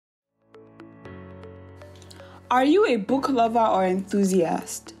Are you a book lover or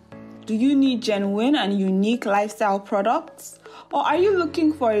enthusiast? Do you need genuine and unique lifestyle products? Or are you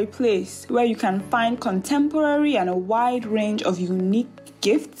looking for a place where you can find contemporary and a wide range of unique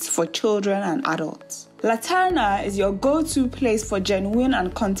gifts for children and adults? Laterna is your go-to place for genuine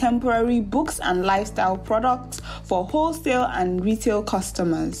and contemporary books and lifestyle products for wholesale and retail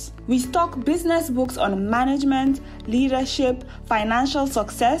customers. We stock business books on management, leadership, financial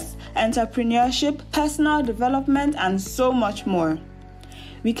success, entrepreneurship, personal development, and so much more.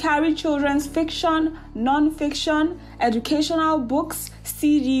 We carry children's fiction, non-fiction, educational books,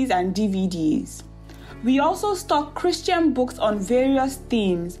 CDs, and DVDs. We also stock Christian books on various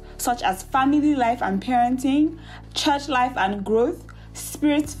themes such as family life and parenting, church life and growth,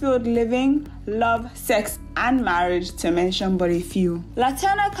 spirit-filled living, love, sex, and marriage, to mention but a few.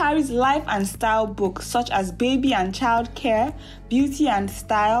 Laterna carries life and style books such as baby and child care, beauty and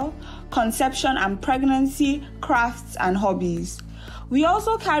style, conception and pregnancy, crafts, and hobbies. We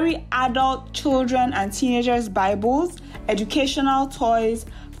also carry adult, children, and teenagers' Bibles, educational toys,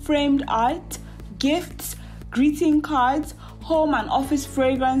 framed art, gifts, greeting cards, home and office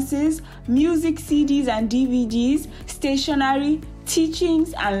fragrances, music CDs and DVDs, stationery,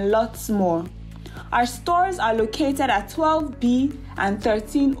 teachings, and lots more. Our stores are located at 12B and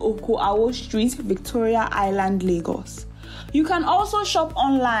 13 Okoawo Street, Victoria Island, Lagos. You can also shop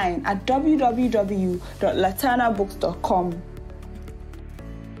online at www.laternabooks.com.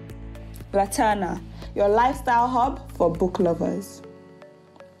 Laterna, your lifestyle hub for book lovers.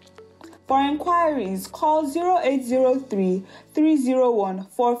 For inquiries, call 0803 301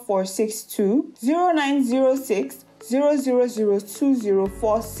 4462, 0906 000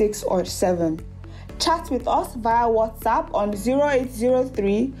 2046 or 7. Chat with us via WhatsApp on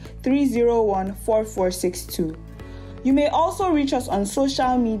 0803 301 4462. You may also reach us on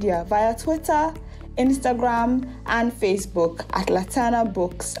social media via Twitter, Instagram, and Facebook at Laterna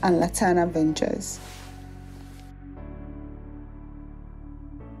Books and Laterna Ventures.